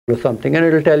or something, and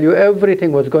it will tell you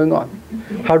everything what's going on.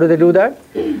 How do they do that?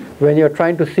 When you're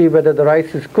trying to see whether the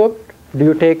rice is cooked, do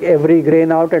you take every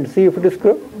grain out and see if it is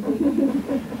cooked?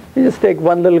 You just take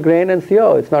one little grain and see,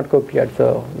 oh, it's not cooked yet,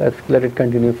 so let's let it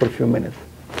continue for a few minutes.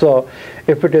 So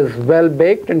if it is well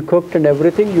baked and cooked and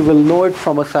everything, you will know it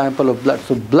from a sample of blood.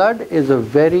 So blood is a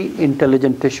very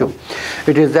intelligent tissue.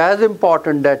 It is as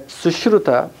important that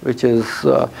Sushruta, which is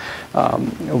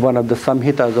one of the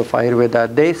Samhitas of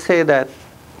Ayurveda, they say that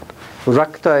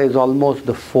Rakta is almost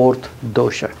the fourth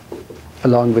dosha.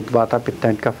 Along with Vata, Pitta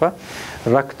and Kapha,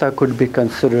 Rakta could be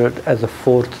considered as a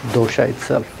fourth dosha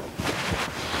itself.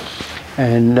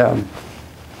 And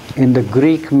in the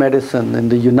Greek medicine, in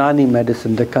the Unani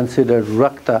medicine, they consider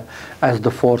Rakta as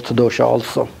the fourth dosha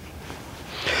also.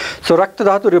 So Rakta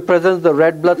Dhatu represents the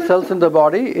red blood cells in the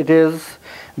body. It is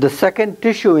the second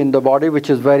tissue in the body, which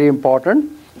is very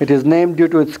important. It is named due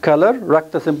to its color.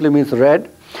 Rakta simply means red.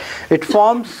 It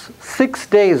forms 6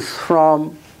 days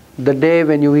from the day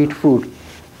when you eat food.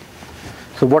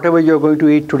 So whatever you're going to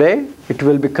eat today, it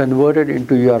will be converted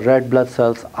into your red blood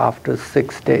cells after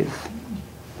 6 days.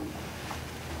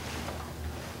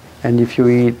 And if you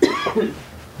eat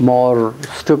more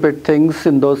stupid things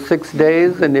in those 6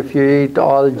 days, and if you eat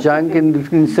all junk in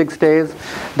between 6 days,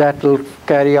 that will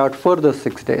carry out further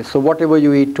 6 days. So whatever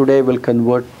you eat today will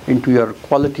convert into your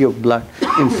quality of blood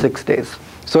in 6 days.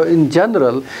 So in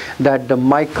general, that the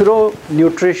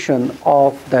micronutrition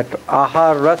of that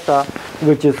ahar rasa,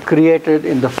 which is created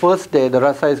in the first day, the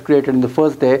rasa is created in the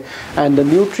first day, and the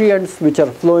nutrients which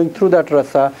are flowing through that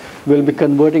rasa will be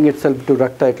converting itself to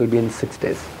rakta, it will be in 6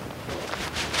 days.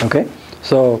 Okay?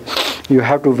 So you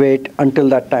have to wait until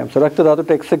that time. So Rakta Dhatu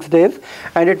takes 6 days,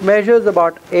 and it measures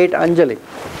about 8 anjali.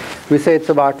 We say it's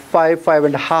about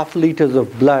 5.5 liters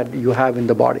of blood you have in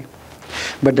the body.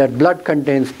 But that blood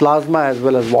contains plasma as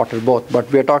well as water both.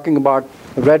 But we are talking about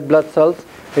red blood cells.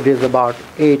 It is about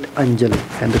 8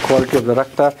 anjali, and the quality of the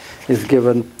rakta is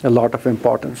given a lot of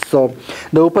importance. So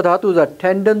the upadhatus are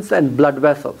tendons and blood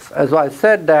vessels. As I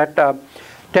said that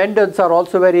tendons are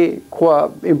also very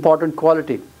important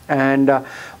quality. And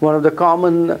one of the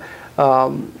common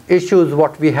issues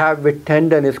what we have with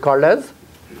tendon is called as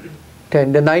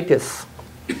tendinitis.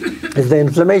 It's the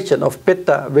inflammation of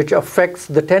pitta which affects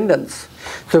the tendons.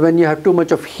 So when you have too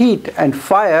much of heat and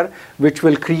fire, which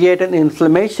will create an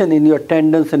inflammation in your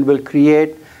tendons and will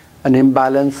create an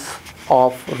imbalance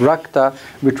of rakta,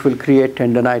 which will create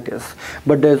tendinitis.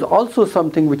 But there's also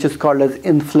something which is called as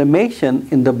inflammation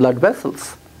in the blood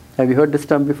vessels. Have you heard this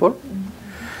term before?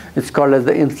 It's called as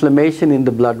the inflammation in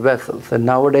the blood vessels. And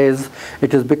nowadays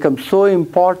it has become so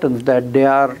important that they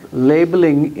are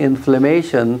labeling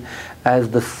inflammation as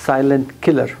the silent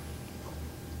killer.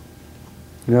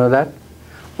 You know that?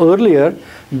 Earlier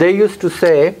they used to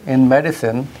say in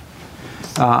medicine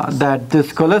that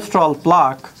this cholesterol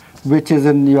plaque which is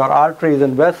in your arteries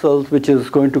and vessels, which is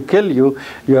going to kill you,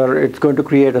 it's going to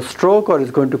create a stroke, or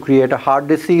it's going to create a heart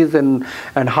disease and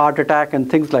heart attack and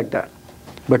things like that.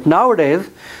 But nowadays,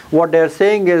 what they're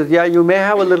saying is, yeah, you may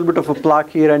have a little bit of a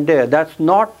plaque here and there. That's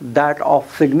not that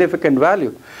of significant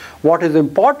value. What is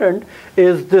important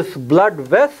is this blood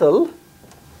vessel.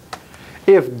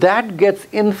 If that gets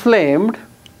inflamed,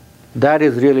 that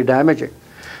is really damaging,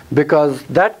 because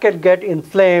that can get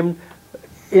inflamed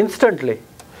instantly.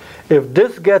 If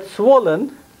this gets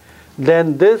swollen,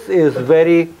 then this is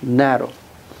very narrow.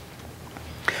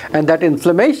 And that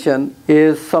inflammation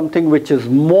is something which is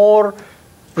more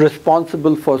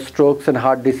responsible for strokes and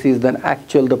heart disease than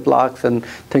the plaques and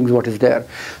things what is there.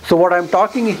 So what I'm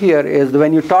talking here is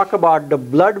when you talk about the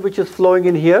blood which is flowing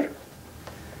in here,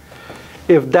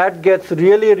 if that gets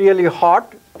really, really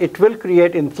hot, it will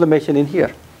create inflammation in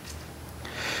here.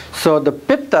 So the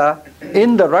pitta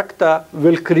in the rakta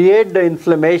will create the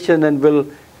inflammation and will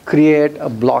create a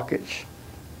blockage.